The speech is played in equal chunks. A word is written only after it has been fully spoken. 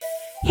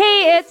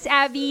Hey, it's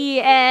Abby,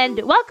 and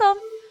welcome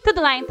to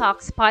the Line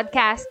Talks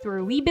podcast,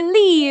 where we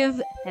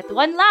believe that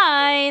one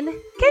line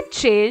can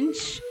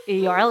change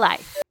your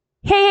life.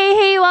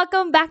 Hey,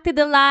 welcome back to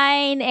the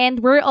line,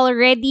 and we're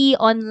already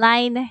on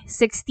line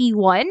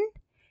 61.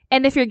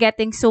 And if you're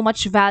getting so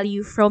much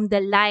value from the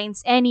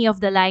lines, any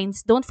of the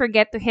lines, don't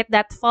forget to hit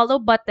that follow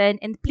button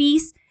and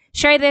please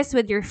share this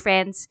with your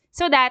friends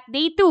so that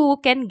they too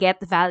can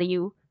get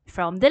value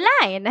from the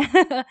line.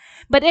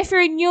 But if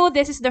you're new,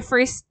 this is the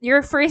first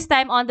your first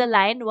time on the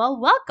line, well,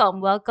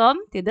 welcome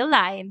to the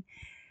line.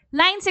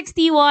 Line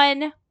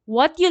 61,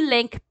 what you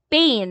link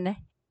pain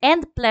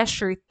and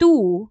pleasure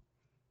to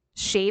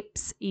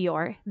shapes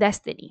your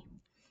destiny.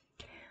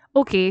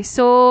 Okay,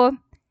 so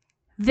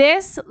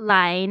this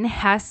line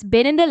has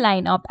been in the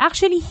lineup.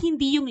 Actually,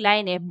 hindi yung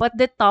line but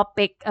the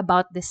topic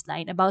about this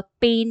line, about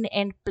pain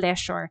and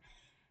pleasure,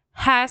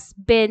 has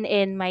been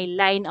in my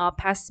lineup,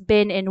 has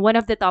been in one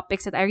of the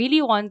topics that I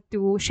really want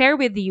to share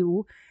with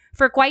you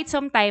for quite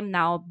some time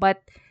now.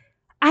 But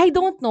I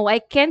don't know. I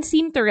can't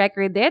seem to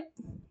record it.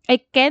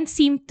 I can't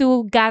seem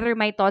to gather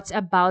my thoughts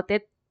about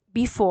it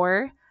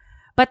before.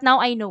 But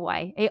now I know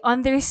why. I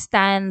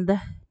understand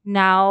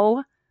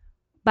now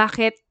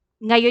bakit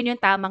ngayon yung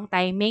tamang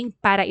timing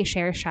para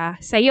i-share siya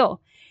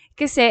sa'yo.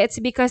 Kasi it's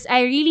because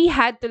I really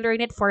had to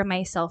learn it for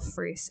myself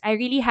first. I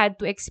really had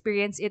to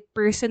experience it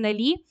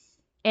personally,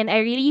 and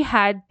I really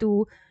had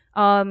to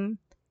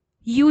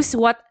use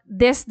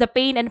the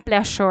pain and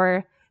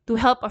pleasure to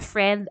help a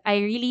friend. I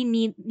really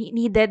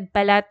needed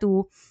pala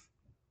to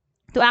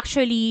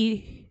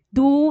actually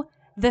do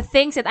the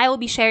things that I will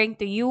be sharing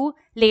to you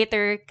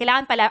later.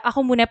 Kailangan pala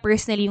ako muna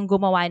personally yung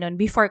gumawa nun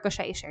before ko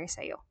siya i-share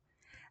sa'yo.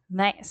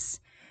 Nice.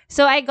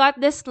 So I got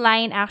this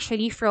line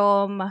actually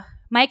from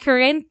my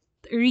current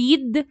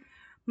read.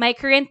 My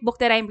current book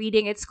that I'm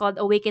reading, it's called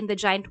Awaken the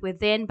Giant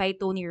Within by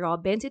Tony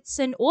Robbins. It's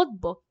an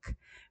old book,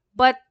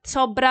 but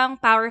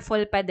sobrang powerful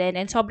pa din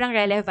and sobrang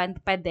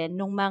relevant pa din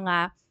nung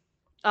mga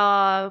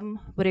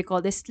what do you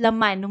call this?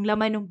 Nung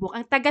laman ng book.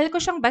 Ang tagal ko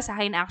siyang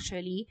basahin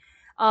actually.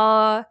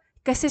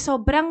 Kasi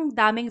sobrang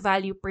daming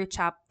value per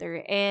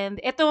chapter. And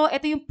ito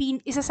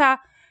yung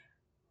isa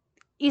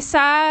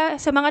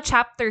sa mga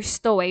chapters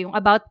to yung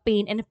about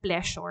pain and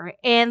pleasure.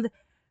 And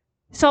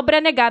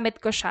sobrang nagamit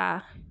ko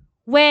siya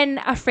when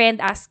a friend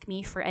asked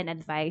me for an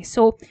advice.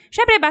 So,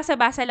 syempre,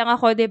 basa-basa lang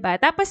ako, diba?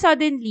 Tapos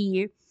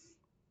suddenly,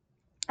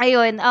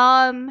 ayun,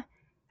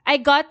 I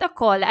got a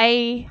call.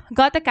 I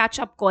got a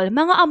catch-up call.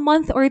 Mga a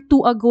month or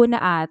two ago na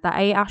ata.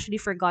 I actually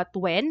forgot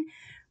when.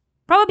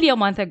 Probably a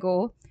month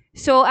ago.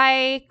 So,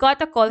 I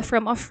got a call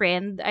from a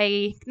friend.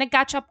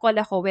 Nag-catch-up call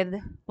ako with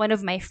one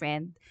of my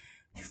friends,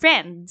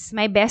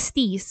 my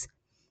besties.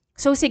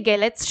 So, sige,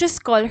 let's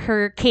just call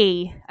her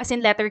K. As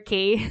in letter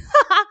K.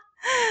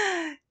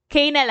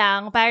 K na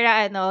lang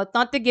para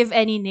not to give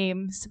any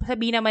names.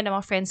 Sabihin naman ng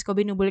mga friends ko,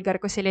 binubulgar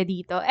ko sila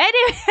dito.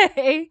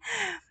 Anyway,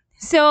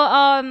 so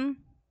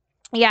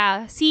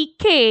yeah, si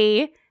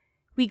K,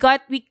 we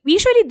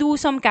usually do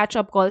some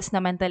catch-up calls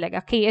naman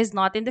talaga. K is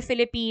not in the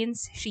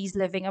Philippines. She's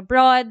living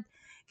abroad.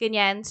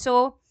 Ganyan.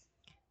 So,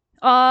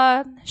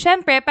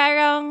 syempre,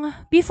 parang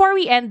before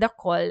we end the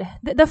call,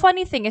 the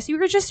funny thing is we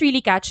were just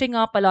really catching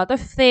up a lot of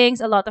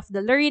things, a lot of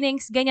the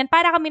learnings, ganyan.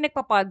 Para kami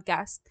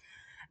nagpa-podcast.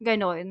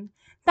 Ganon.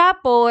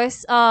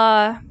 Tapos,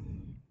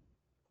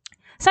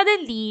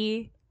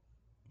 suddenly,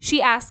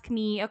 she asked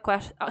me a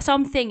question,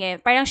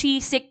 something Parang she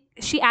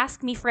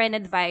asked me for an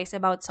advice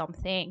about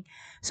something.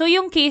 So,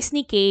 yung case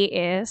ni Kay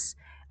is,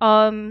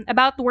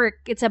 about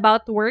work. It's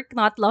about work,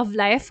 not love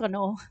life.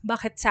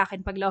 Bakit sa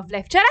akin pag love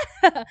life?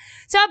 Charot!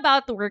 So,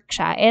 about work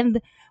siya.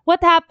 And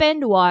what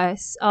happened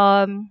was,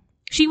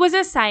 she was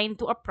assigned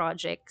to a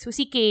project. So,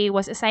 si Kay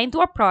was assigned to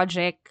a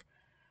project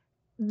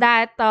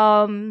that,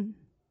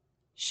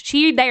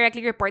 she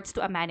directly reports to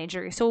a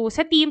manager. So,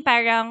 sa team,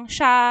 parang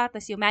siya,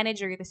 tas yung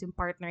manager, tas yung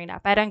partner na.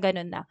 Parang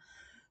ganun na.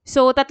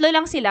 So, tatlo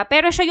lang sila.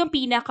 Pero siya yung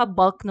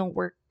pinaka-bulk ng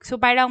work. So,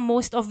 parang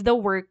most of the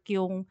work,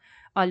 yung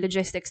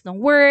logistics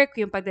ng work,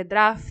 yung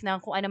pagda-draft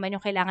ng kung ano man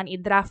yung kailangan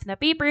i-draft na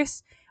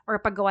papers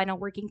or paggawa ng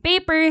working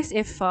papers,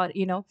 if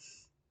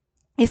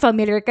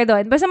familiar ka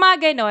doon. Basta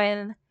mga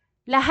ganon,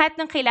 lahat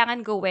ng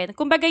kailangan gawin.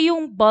 Kumbaga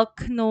yung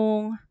bulk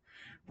nung,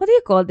 what do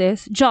you call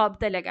this? Job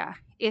talaga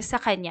is sa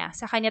kanya.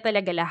 Sa kanya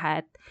talaga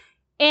lahat.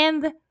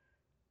 And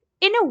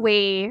in a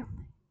way,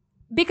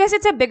 because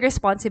it's a big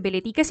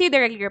responsibility, kasi you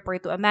directly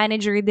report to a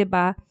manager,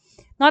 diba?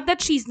 Not that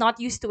she's not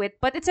used to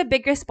it, but it's a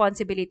big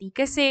responsibility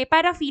kasi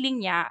parang feeling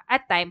niya,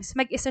 at times,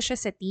 mag-isa siya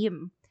sa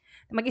team.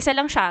 Mag-isa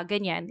lang siya,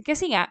 ganyan.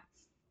 Kasi nga,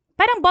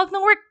 parang bulk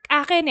ng work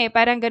akin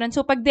parang ganun.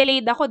 So, pag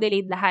delayed ako,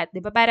 delayed lahat.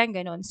 Diba? Parang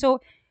ganun.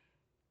 So,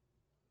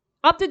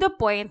 up to the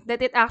point that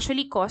it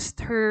actually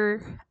caused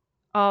her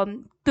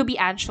to be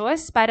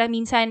anxious. Para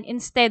minsan,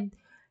 instead,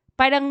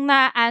 parang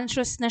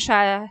na-anxious na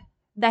siya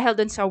dahil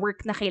dun sa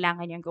work na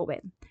kailangan niyang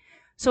gawin.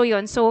 So,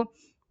 yun. So,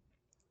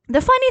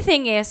 the funny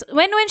thing is,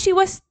 when she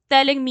was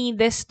telling me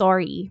this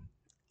story,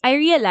 I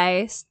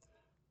realized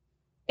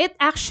it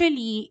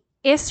actually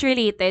is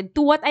related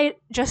to what I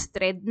just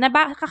read.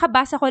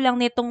 Kakabasa ko lang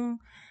nitong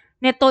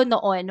neto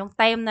noon, nung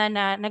time na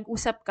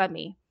nag-usap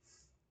kami,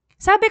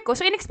 sabi ko,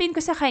 so in-explain ko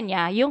sa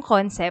kanya yung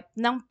concept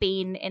ng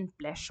pain and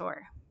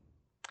pleasure.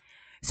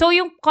 So,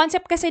 yung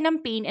concept kasi ng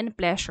pain and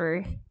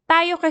pleasure,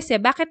 tayo kasi,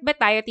 bakit ba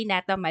tayo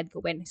tinatamad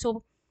gawin?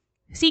 So,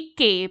 si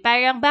Kay,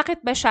 parang bakit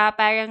ba siya,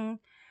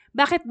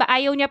 bakit ba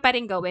ayaw niya pa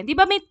rin gawin? Di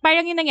ba may,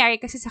 parang yung nangyari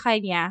kasi sa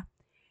kanya,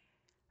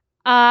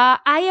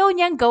 ayaw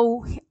niyang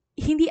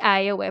hindi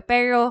ayaw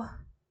pero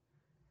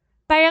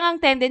parang ang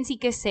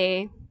tendency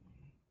kasi,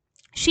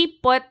 she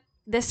put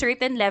the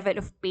certain level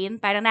of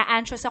pain, parang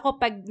na-anxious ako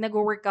pag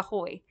nag-work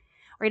ako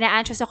or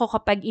na-anxious ako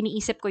kapag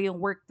iniisip ko yung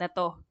work na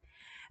to.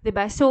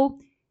 Diba?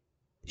 So,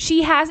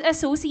 she has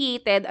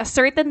associated a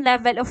certain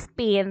level of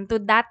pain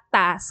to that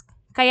task.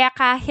 Kaya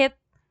kahit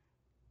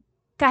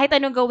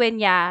anong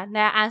gawin niya,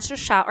 na-anxious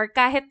siya, or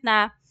kahit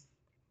na,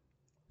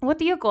 what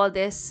do you call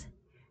this?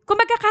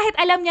 Kumbaga kahit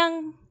alam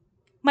niyang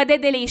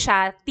madedelay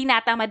siya,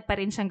 tinatamad pa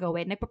rin siyang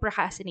gawin.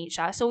 Nagpa-procrastinate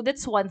siya. So,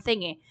 that's one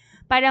thing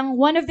Parang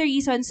one of the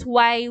reasons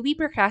why we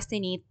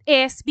procrastinate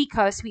is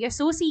because we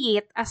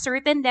associate a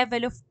certain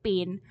level of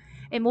pain,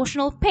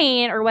 emotional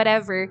pain, or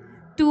whatever,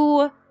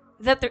 to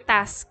the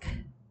task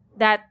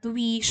that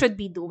we should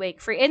be doing.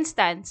 For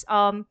instance,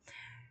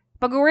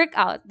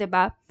 pag-workout,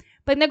 diba?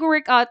 Pag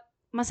nag-workout,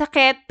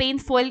 masakit,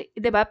 painful,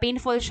 diba?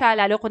 Painful siya,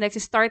 lalo kung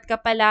nagsistart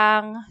ka pa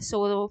lang.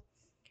 So,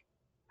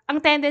 ang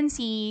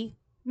tendency,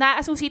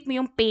 na-associate mo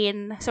yung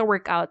pain sa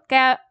workout.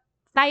 Kaya,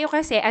 tayo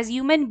kasi, as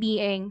human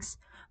beings,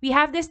 we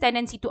have this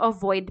tendency to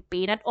avoid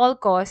pain at all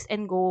costs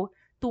and go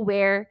to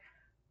where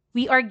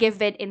we are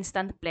given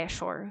instant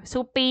pleasure.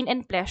 So, pain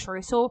and pleasure.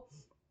 So,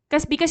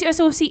 because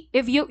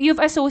you've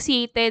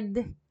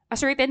associated a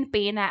certain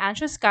pain na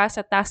anxious ka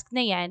sa task na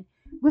yan,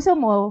 gusto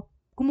mo,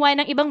 kumuha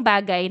ng ibang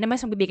bagay na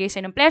mas magbibigay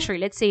sa'yo ng pleasure.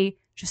 Let's say,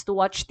 just to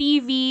watch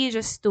TV,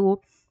 just to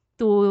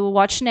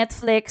watch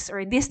Netflix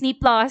or Disney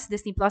Plus.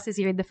 Disney Plus is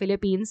here in the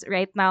Philippines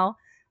right now.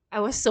 I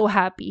was so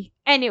happy.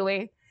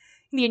 Anyway,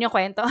 hindi yun yung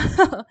kwento.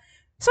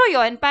 So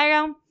yun,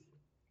 parang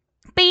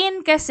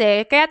pain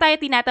kasi, kaya tayo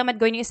tinatamad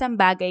gawin yung isang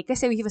bagay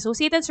kasi we've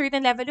associated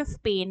certain level of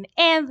pain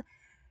and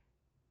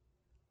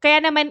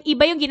kaya naman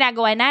iba yung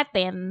ginagawa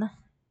natin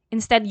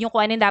instead yung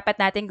kung ano dapat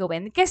natin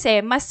gawin kasi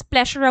mas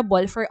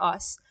pleasurable for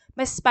us.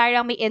 Mas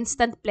parang may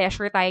instant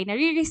pleasure tayo na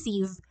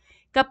re-receive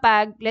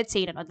kapag, let's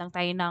say, nanood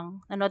tayo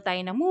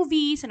ng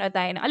movies, nanood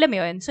tayo ng, alam mo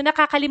yun, so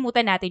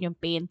nakakalimutan natin yung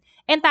pain.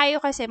 And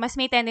tayo kasi, mas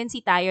may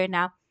tendency tayo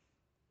na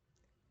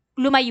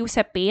lumayo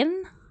sa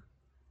pain.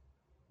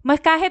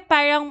 Kahit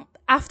parang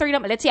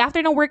let's say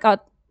after ng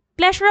workout,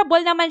 pleasurable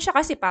naman siya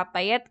kasi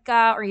papayat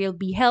ka or you'll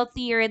be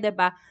healthier,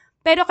 diba?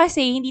 Pero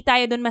kasi hindi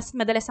tayo dun mas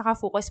madalas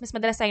nakafocus, mas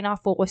madalas tayo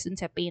nakafocus dun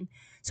sa pain.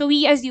 So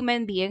we as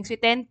human beings, we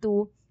tend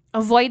to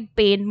avoid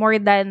pain more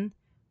than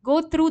go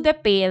through the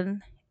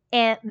pain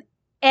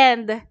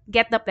and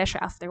get the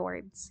pleasure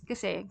afterwards.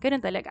 Kasi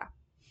ganun talaga.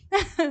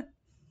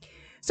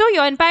 So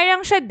yun,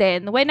 parang siya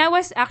din, when I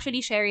was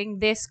actually sharing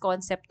this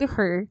concept to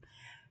her,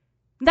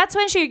 that's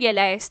when she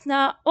realized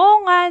na,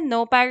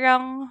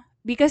 parang,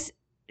 because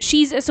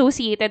she's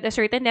associated a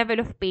certain level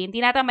of pain,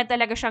 tinatamad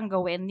talaga siyang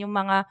gawin yung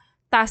mga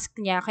task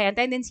niya. Kaya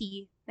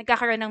tendency,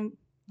 nagkakaroon ng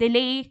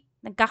delay,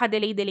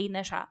 nagkaka-delay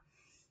na siya.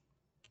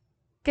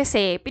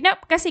 Kasi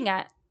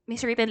nga, may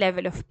certain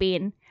level of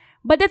pain.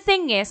 But the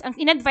thing is, ang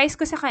in-advise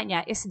ko sa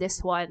kanya is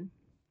this one.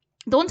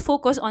 Don't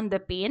focus on the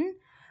pain,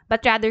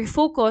 but rather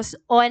focus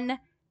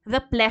on the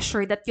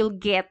pleasure that you'll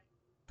get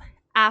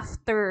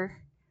after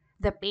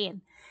the pain.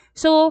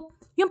 So,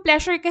 yung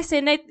pleasure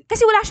kasi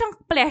wala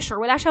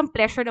siyang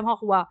pleasure na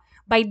makukuha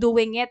by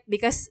doing it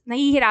because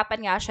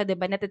nahihirapan nga siya,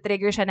 diba?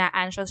 Natitrigger siya,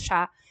 na-anxious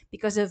siya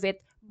because of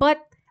it. But,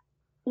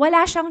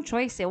 wala siyang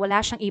choice wala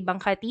siyang ibang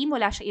ka-team,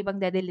 wala siyang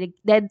ibang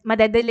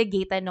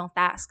madedelegatean ng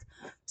task.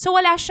 So,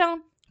 wala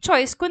siyang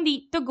choice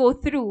kundi to go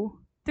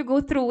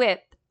through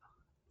it.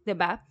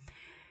 Diba?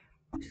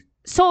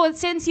 So,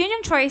 since yun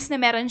yung choice na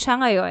meron siya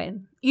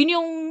ngayon, yun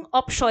yung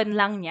option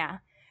lang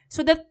niya.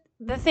 So, the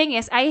thing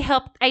is, I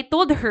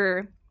told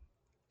her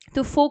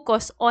to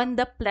focus on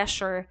the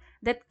pleasure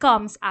that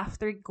comes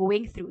after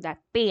going through that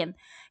pain.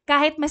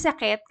 Kahit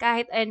masakit,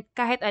 kahit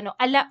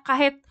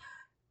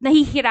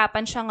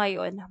nahihirapan siya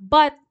ngayon,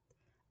 but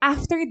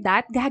after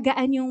that,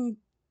 gagaan yung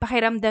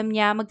pakiramdam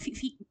niya,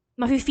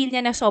 mafe-feel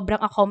niya na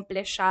sobrang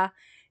accomplished siya.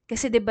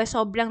 Kasi 'di ba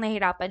sobrang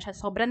nahirapan siya,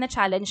 sobrang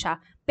na-challenge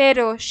siya,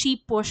 pero she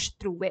pushed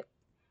through it.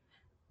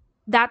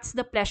 That's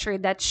the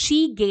pleasure that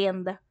she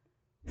gained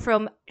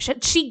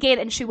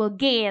and she will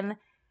gain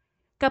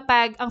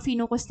kapag ang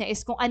focus niya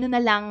is kung ano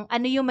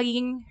yung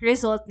magiging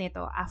result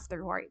nito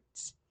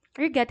afterwards.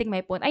 Are you getting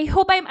my point? I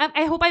hope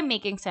I'm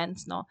making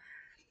sense, no?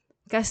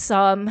 Kasi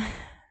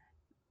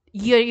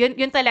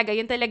yun talaga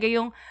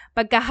yung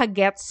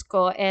pagkakagets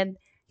ko, and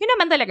yun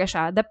naman talaga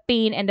siya, the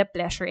pain and the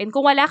pleasure. And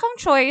kung wala kang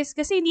choice,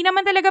 kasi hindi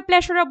naman talaga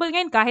pleasurable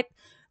ngayon, kahit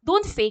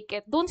don't fake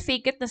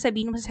it na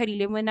sabihin mo sa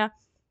sarili mo na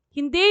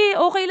hindi,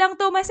 okay lang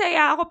to,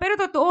 masaya ako, pero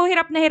totoo,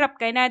 hirap na hirap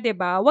ka na, 'di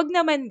ba? Wag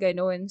naman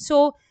ganun.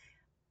 So,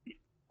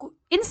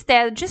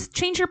 instead, just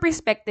change your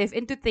perspective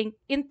into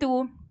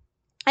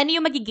ano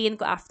yung magigain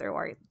ko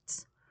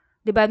afterwards.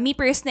 'Di ba? Me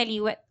personally,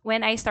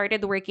 when I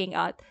started working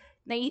out,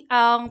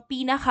 ang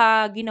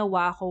pinaka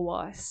ginawa ko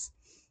was,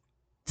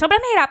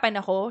 sobrang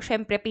nahirapan ako.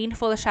 Syempre,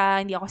 painful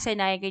siya, hindi ako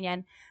sanay,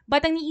 ganyan.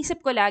 But ang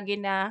niisip ko lagi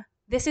na,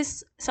 this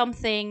is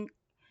something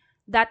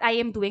that I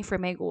am doing for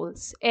my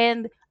goals.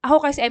 And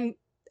ako kasi,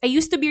 I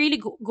used to be really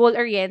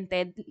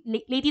goal-oriented.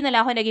 Lately na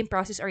lang ako naging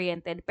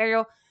process-oriented.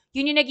 Pero,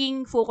 yun yung naging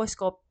focus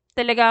ko.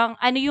 Talagang,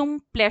 ano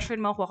yung pleasure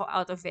na makukuha ko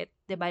out of it.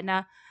 'Di ba?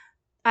 Na,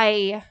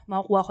 ay,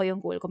 makukuha ko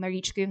yung goal ko,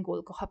 ma-reach ko yung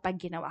goal ko kapag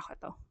ginawa ko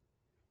to.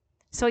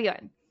 So,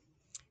 yun.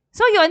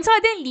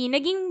 Suddenly,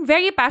 naging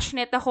very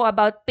passionate ako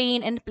about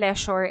pain and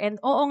pleasure. And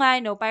oo nga,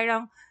 no,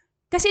 parang,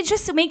 kasi it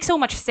just makes so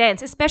much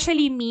sense.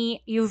 Especially me,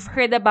 you've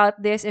heard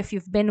about this if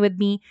you've been with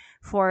me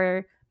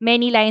for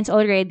many lines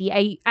already.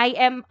 I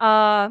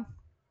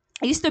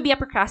used to be a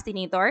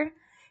procrastinator.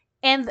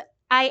 And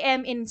I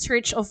am in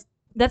search of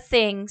the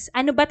things.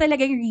 Ano ba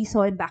talaga yung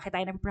reason bakit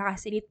tayo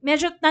nag-procrastinate?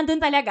 Medyo nandun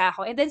talaga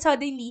ako. And then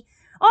suddenly,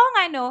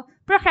 no,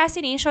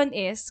 procrastination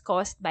is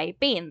caused by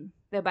pain.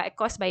 Diba?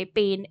 Caused by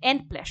pain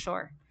and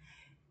pleasure.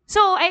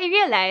 So, I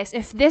realized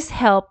if this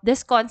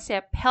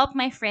concept helped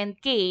my friend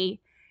Kay,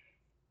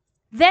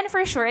 then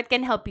for sure, it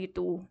can help you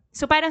too.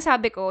 So, parang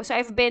sabi ko, so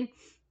I've been,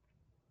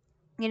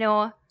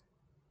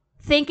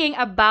 thinking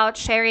about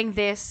sharing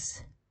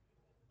this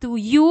to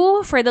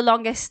you for the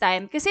longest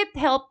time because it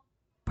helped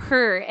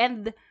her.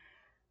 And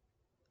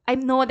I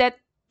know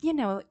that,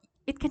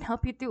 it can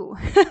help you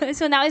too.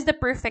 So, now is the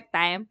perfect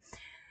time.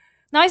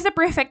 Now is the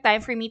perfect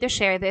time for me to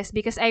share this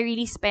because I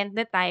really spent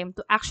the time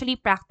to actually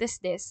practice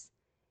this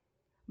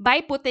by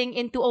putting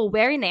into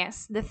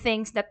awareness the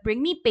things that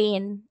bring me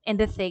pain and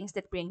the things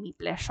that bring me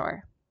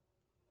pleasure.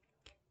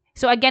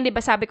 So again,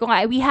 diba sabi ko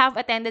nga, we have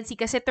a tendency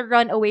kasi to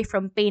run away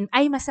from pain.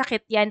 Ay,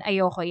 masakit yan,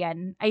 ayoko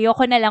yan.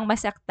 Ayoko na lang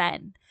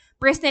masaktan.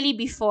 Personally,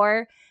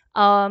 before,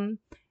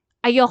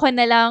 ayoko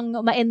na lang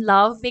ma-in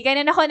love.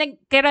 Nagkaroon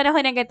ako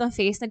ng ganitong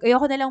face.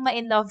 Ayoko na lang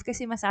ma-in love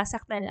kasi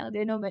masasaktan lang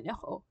din naman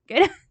ako.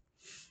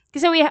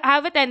 Kasi we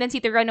have a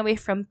tendency to run away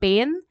from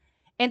pain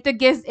and to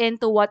give in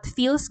to what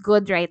feels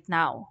good right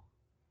now.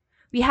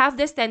 We have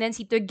this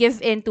tendency to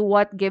give in to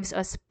what gives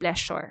us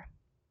pleasure.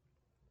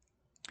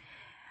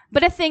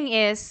 But the thing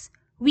is,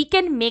 we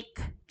can make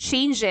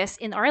changes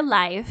in our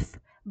life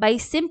by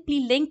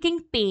simply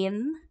linking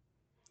pain.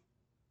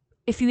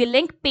 If we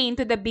link pain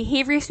to the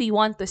behaviors we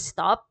want to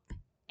stop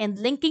and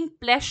linking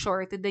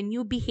pleasure to the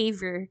new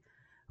behavior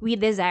we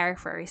desire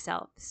for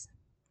ourselves.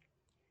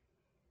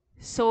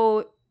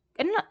 So,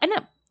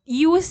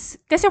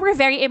 kasi we're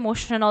very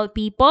emotional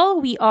people.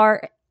 We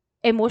are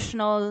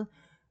emotional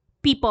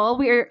people,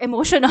 we're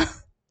emotional.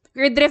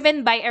 We're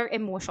driven by our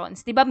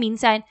emotions. Diba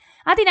minsan,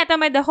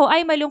 tinatamad ako,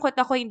 ay malungkot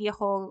ako, hindi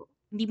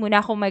mo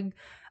na ako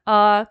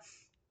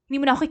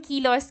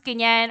kilos,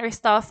 ganyan, or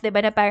stuff,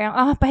 diba, na parang,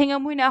 pahinga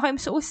muna ako, I'm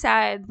so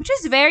sad. Which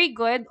is very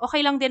good.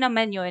 Okay lang din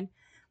naman yun.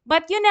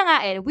 But yun na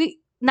nga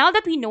now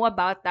that we know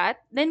about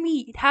that, then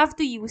we have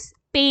to use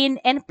pain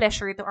and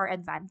pleasure to our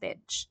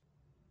advantage.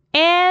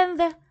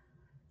 And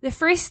the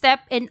first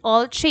step in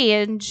all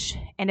change,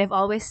 and I've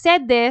always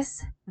said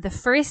this, the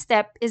first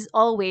step is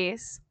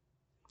always,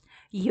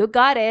 you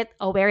got it,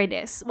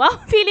 awareness.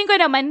 Wow, feeling ko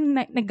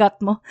naman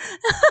nag-got mo.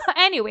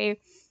 Anyway,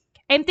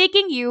 I'm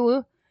taking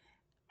you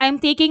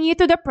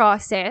to the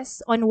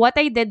process on what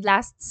I did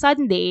last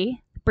Sunday.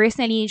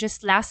 Personally,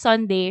 just last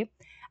Sunday,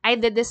 I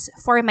did this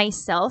for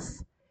myself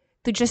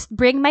to just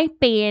bring my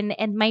pain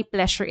and my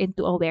pleasure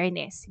into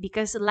awareness.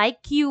 Because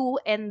like you,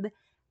 and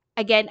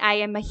again,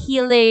 I am a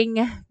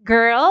healing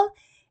girl,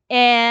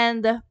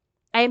 and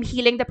I am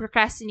healing the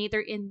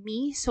procrastinator in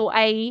me. So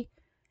I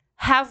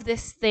have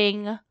this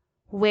thing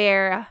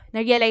where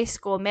na-realize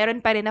ko,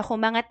 meron pa rin ako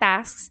mga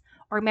tasks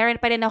or meron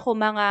pa rin ako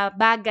mga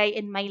bagay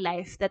in my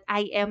life that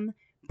I am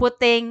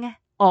putting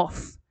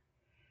off.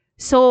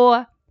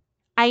 So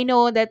I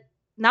know that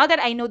now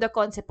that I know the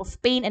concept of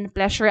pain and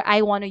pleasure,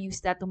 I want to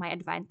use that to my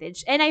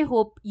advantage. And I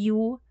hope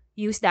you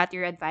use that to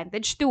your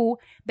advantage too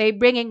by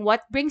bringing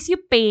what brings you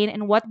pain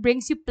and what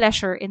brings you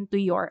pleasure into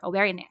your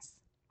awareness.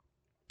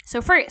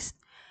 So first,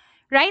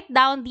 write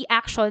down the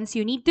actions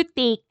you need to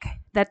take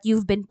that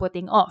you've been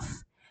putting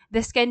off.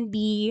 This can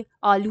be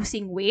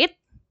losing weight,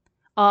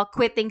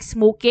 quitting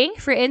smoking,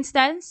 for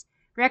instance,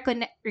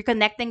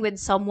 reconnecting with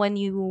someone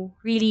you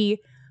really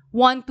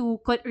want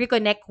to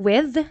reconnect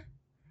with.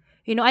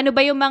 Ano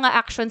ba yung mga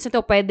actions na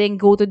to? Pwedeng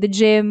go to the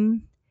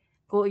gym,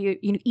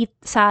 eat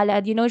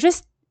salad,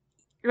 just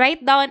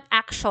write down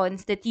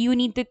actions that you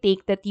need to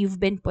take that you've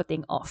been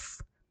putting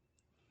off.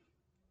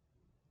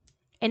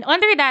 And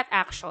under that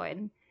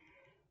action,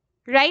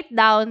 write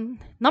down,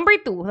 number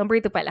two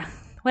pala.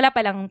 Wala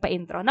palang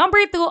pa-intro. Number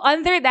 2,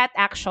 under that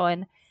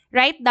action,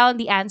 write down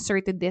the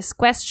answer to this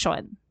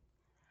question.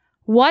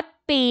 What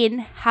pain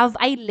have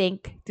I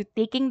linked to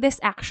taking this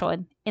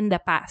action in the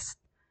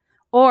past?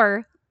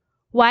 Or,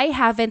 why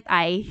haven't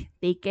I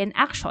taken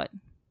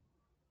action?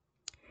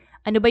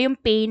 Ano ba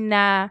yung pain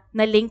na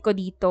na-link ko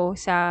dito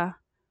sa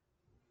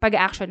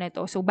pag-action na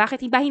ito? So, bakit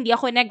ba hindi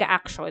ako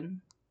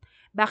nag-action?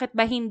 Bakit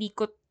ba hindi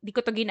ko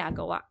to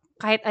ginagawa?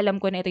 Kahit alam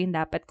ko na ito yung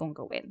dapat kong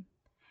gawin.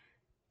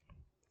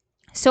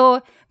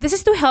 So this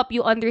is to help you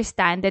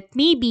understand that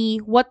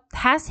maybe what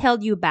has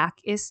held you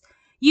back is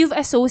you've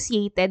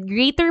associated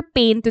greater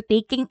pain to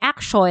taking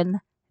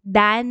action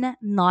than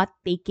not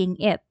taking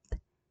it.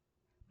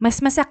 Mas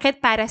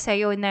masakit para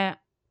sa'yo na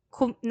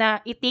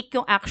i-take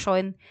yung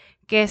action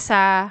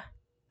kesa,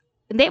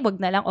 hindi, wag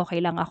na lang,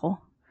 okay lang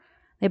ako.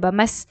 Diba?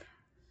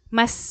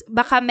 Mas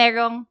baka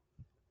merong,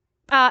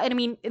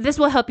 this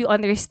will help you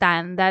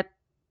understand that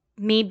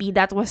maybe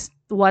that was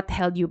what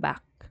held you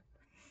back.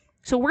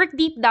 So work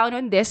deep down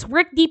on this.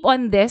 Work deep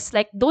on this.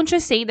 Like, don't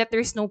just say that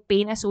there's no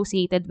pain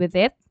associated with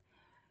it.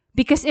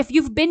 Because if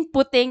you've been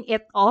putting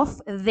it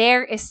off,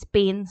 there is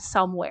pain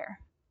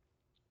somewhere.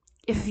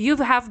 If you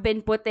have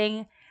been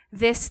putting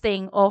this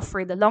thing off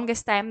for the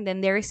longest time,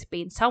 then there is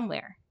pain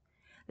somewhere.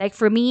 Like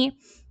for me,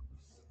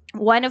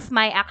 one of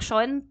my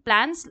action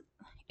plans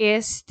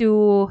is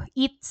to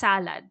eat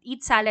salad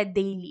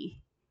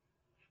daily.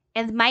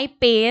 And my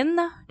pain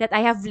that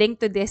I have linked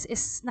to this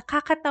is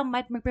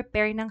nakakatamad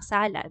mag-prepare ng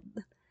salad.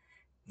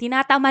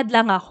 Tinatamad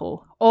lang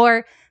ako.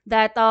 Or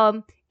that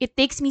it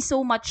takes me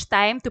so much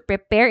time to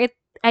prepare it.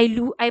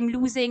 I'm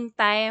losing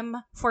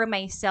time for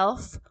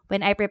myself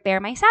when I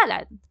prepare my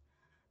salad.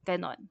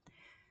 Ganon.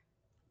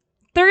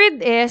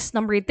 Third is,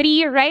 number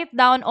 3, write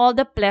down all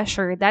the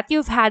pleasure that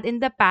you've had in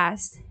the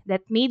past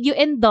that made you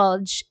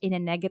indulge in a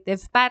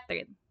negative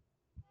pattern.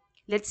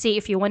 Let's say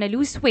if you want to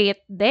lose weight,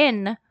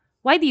 then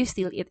why do you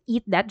still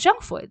eat that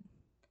junk food?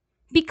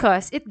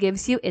 Because it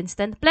gives you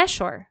instant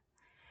pleasure.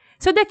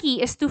 So the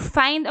key is to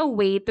find a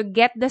way to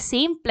get the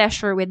same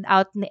pleasure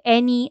without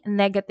any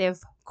negative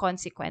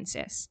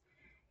consequences.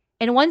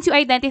 And once you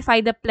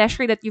identify the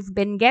pleasure that you've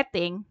been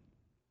getting,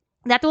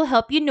 that will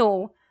help you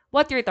know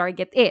what your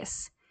target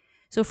is.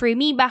 So for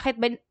me, bakit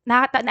ba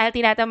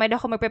tinatamad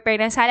ako mag-prepare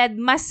ng salad?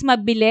 Mas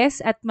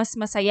mabilis at mas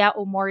masaya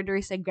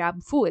umorder sa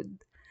Grab Food.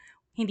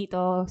 Hindi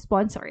to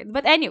sponsored.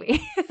 But anyway.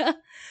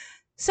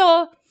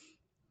 So,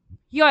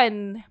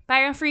 yun.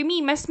 Parang for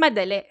me, mas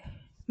madali.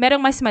 Merong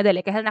mas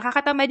madali. Kasi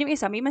nakakatamad yung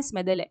isa, may mas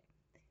madali.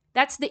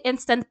 That's the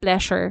instant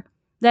pleasure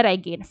that I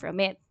gain from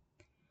it.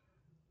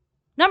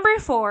 Number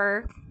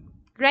 4,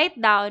 write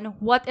down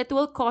what it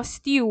will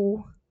cost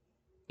you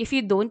if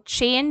you don't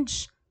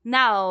change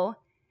now,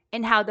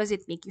 and how does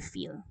it make you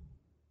feel.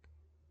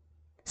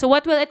 So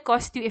what will it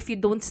cost you if you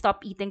don't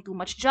stop eating too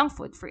much junk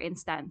food, for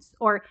instance?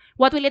 Or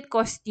what will it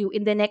cost you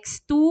in the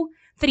next 2,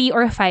 3,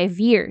 or 5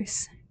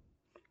 years?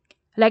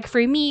 Like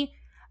for me,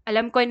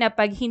 alam ko na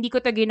pag hindi ko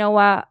to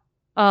ginawa,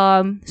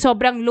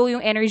 sobrang low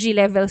yung energy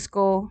levels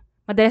ko.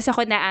 Madalas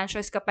ako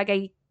na-anxious kapag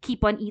I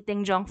keep on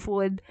eating junk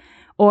food.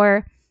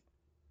 Or,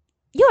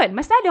 yun,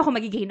 mas lalo ako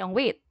magigain ng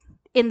weight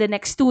in the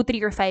next 2,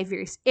 3, or 5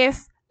 years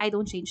if I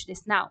don't change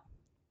this now.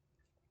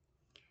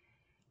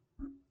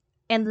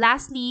 And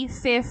lastly,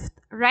 5th,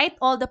 write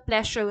all the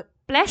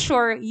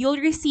pleasure you'll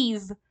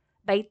receive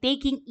by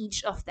taking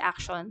each of the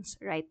actions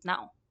right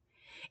now.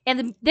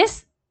 And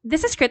this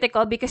is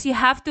critical because you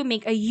have to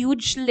make a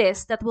huge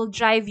list that will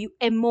drive you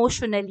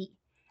emotionally.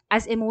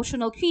 As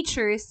emotional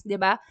creatures,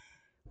 diba?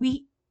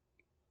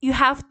 You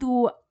have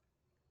to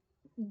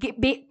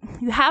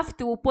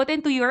put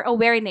into your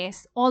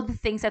awareness all the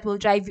things that will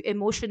drive you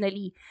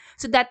emotionally,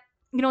 so that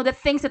the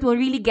things that will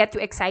really get you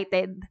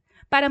excited.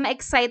 Para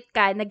ma-excite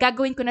ka na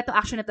gagawin ko na to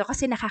action na to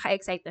kasi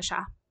nakaka-excite na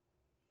siya.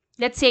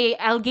 Let's say,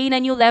 I'll gain a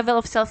new level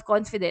of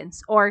self-confidence,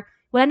 or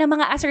wala na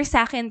mga asar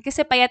sa akin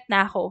kasi payat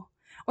na ako.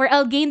 Or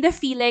I'll gain the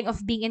feeling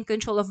of being in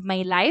control of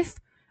my life,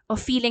 of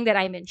feeling that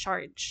I'm in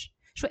charge.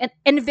 So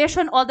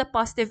envision all the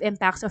positive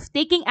impacts of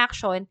taking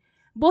action,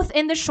 both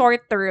in the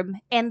short term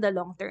and the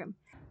long term.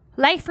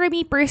 Like for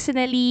me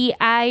personally,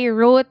 I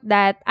wrote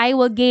that I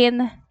will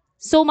gain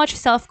so much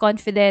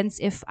self-confidence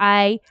if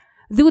I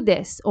do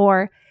this.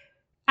 Or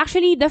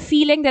actually, the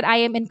feeling that I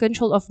am in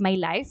control of my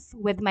life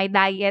with my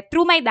diet,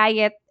 through my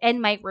diet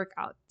and my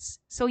workouts.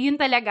 So yun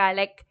talaga,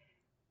 like,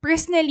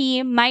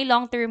 personally, my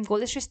long-term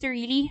goal is just to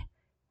really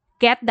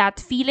get that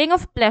feeling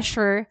of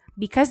pleasure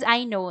because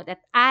I know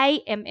that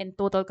I am in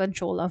total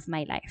control of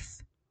my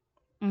life.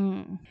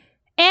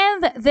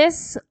 And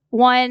this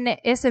one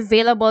is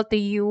available to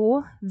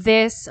you.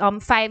 This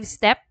 5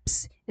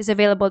 steps is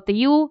available to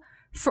you.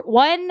 For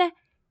 1,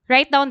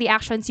 write down the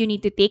actions you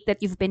need to take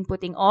that you've been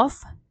putting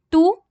off.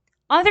 2,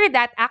 under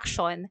that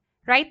action,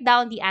 write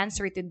down the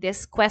answer to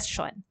this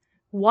question.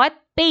 What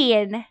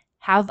pain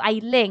have I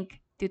linked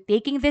to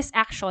taking this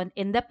action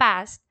in the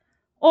past?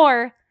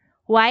 Or,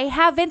 why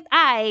haven't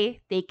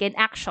I taken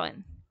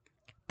action?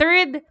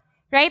 3rd,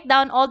 write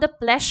down all the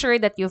pleasure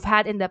that you've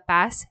had in the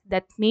past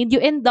that made you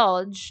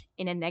indulge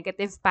in a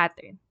negative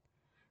pattern.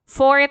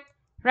 4th,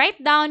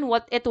 write down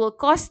what it will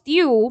cost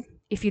you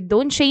if you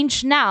don't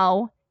change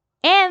now,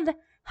 and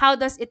how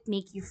does it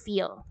make you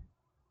feel.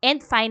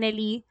 And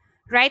finally,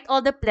 write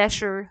all the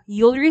pleasure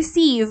you'll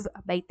receive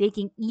by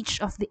taking each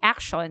of the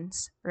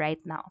actions right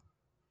now.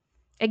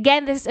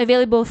 Again, this is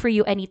available for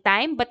you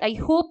anytime, but I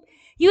hope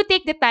you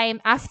take the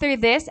time after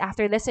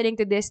listening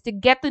to this, to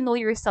get to know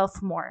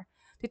yourself more,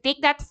 to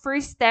take that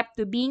first step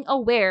to being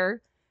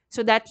aware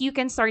so that you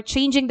can start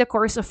changing the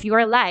course of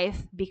your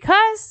life,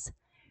 because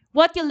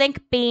What you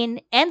link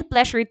pain and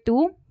pleasure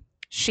to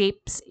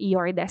shapes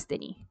your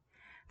destiny.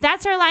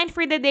 That's our line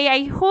for the day.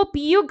 I hope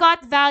you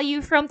got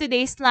value from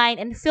today's line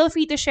and feel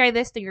free to share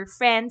this to your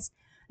friends.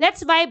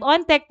 Let's vibe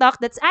on TikTok.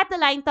 That's at the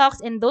Line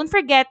Talks. And don't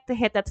forget to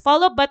hit that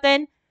follow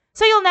button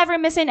so you'll never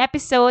miss an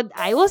episode.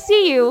 I will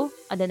see you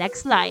on the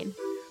next line.